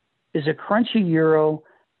is a crunchy euro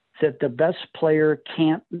that the best player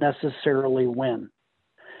can't necessarily win.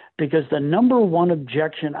 Because the number one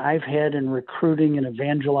objection I've had in recruiting and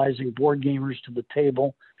evangelizing board gamers to the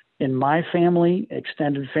table in my family,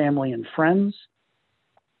 extended family, and friends,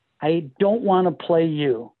 I don't want to play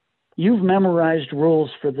you. You've memorized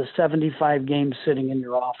rules for the 75 games sitting in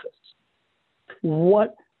your office.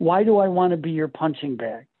 Why do I want to be your punching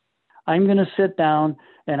bag? I'm going to sit down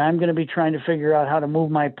and I'm going to be trying to figure out how to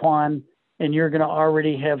move my pawn, and you're going to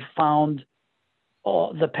already have found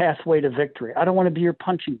the pathway to victory. I don't want to be your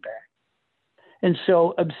punching bag. And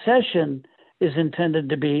so Obsession is intended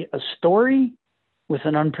to be a story with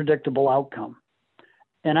an unpredictable outcome.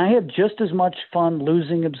 And I have just as much fun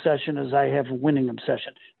losing Obsession as I have winning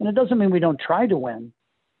Obsession. And it doesn't mean we don't try to win,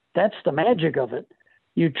 That's the magic of it.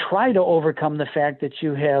 You try to overcome the fact that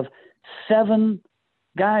you have 7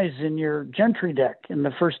 guys in your Gentry deck in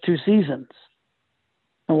the first 2 seasons.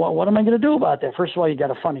 And what am I going to do about that? First of all, you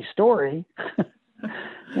got a funny story.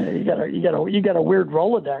 you got a weird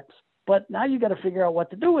Rolodex, but now you got to figure out what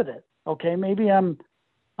to do with it. Okay, maybe I'm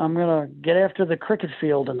going to get after the cricket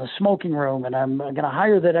field and the smoking room, and I'm going to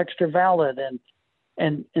hire that extra valet,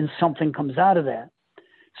 and something comes out of that.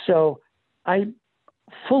 So I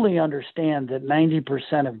fully understand that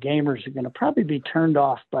 90% of gamers are going to probably be turned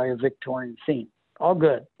off by a Victorian theme. All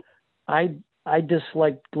good. I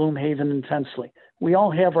disliked Gloomhaven intensely. We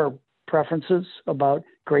all have our preferences about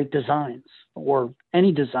great designs or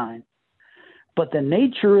any design. But the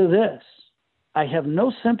nature of this, I have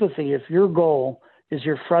no sympathy if your goal is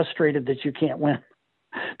you're frustrated that you can't win,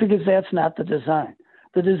 because that's not the design.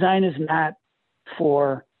 The design is not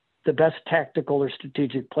for the best tactical or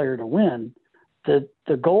strategic player to win. The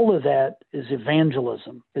goal of that is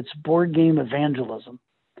evangelism. It's board game evangelism.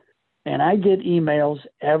 And I get emails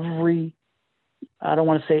I don't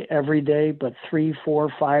want to say every day, but 3, 4,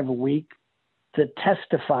 5 a week that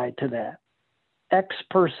testify to that. X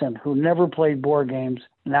person who never played board games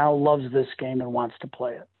now loves this game and wants to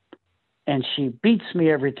play it. And she beats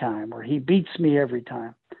me every time, or he beats me every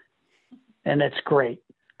time. And it's great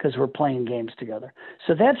because we're playing games together.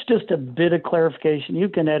 So that's just a bit of clarification. You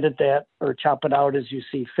can edit that or chop it out as you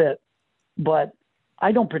see fit. But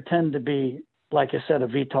I don't pretend to be, like I said, a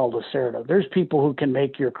Vital Lacerda. There's people who can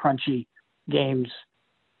make your crunchy games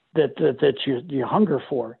that you hunger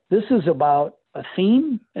for. This is about a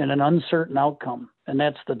theme and an uncertain outcome, and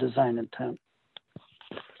that's the design intent.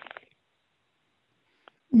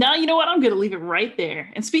 Now, you know what? I'm going to leave it right there.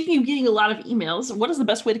 And speaking of getting a lot of emails, what is the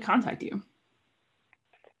best way to contact you?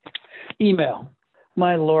 Email.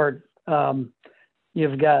 My Lord.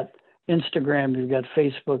 You've got Instagram, you've got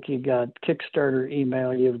Facebook, you've got Kickstarter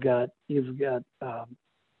email, you've got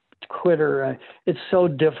Twitter. It's so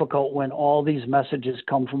difficult when all these messages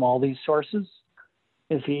come from all these sources.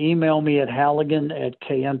 If you email me at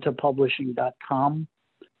halligan@kayentapublishing.com,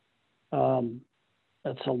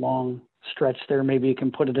 that's a long stretch there. Maybe you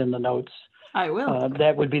can put it in the notes. I will.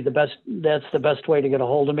 That would be the best. That's the best way to get a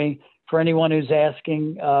hold of me. For anyone who's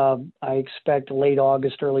asking, I expect late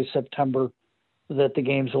August, early September that the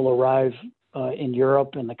games will arrive in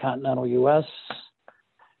Europe and the continental U.S.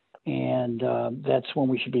 And that's when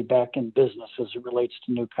we should be back in business as it relates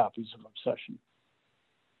to new copies of Obsession.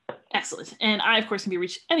 Excellent. And I, of course, can be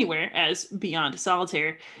reached anywhere as Beyond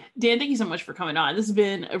Solitaire. Dan, thank you so much for coming on. It's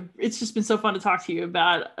just been so fun to talk to you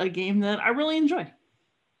about a game that I really enjoy.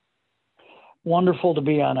 Wonderful to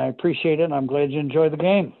be on. I appreciate it. And I'm glad you enjoy the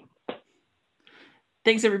game.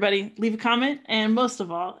 Thanks, everybody. Leave a comment. And most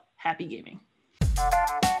of all, happy gaming.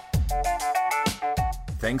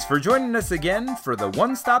 Thanks for joining us again for the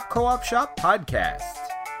One Stop Co-op Shop podcast.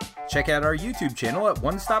 Check out our YouTube channel at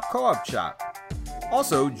One Stop Co-op Shop.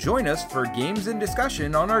 Also, join us for games and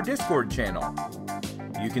discussion on our Discord channel.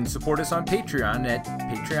 You can support us on Patreon at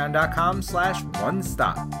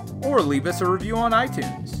patreon.com/onestop or leave us a review on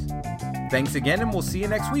iTunes. Thanks again, and we'll see you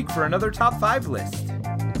next week for another Top 5 list.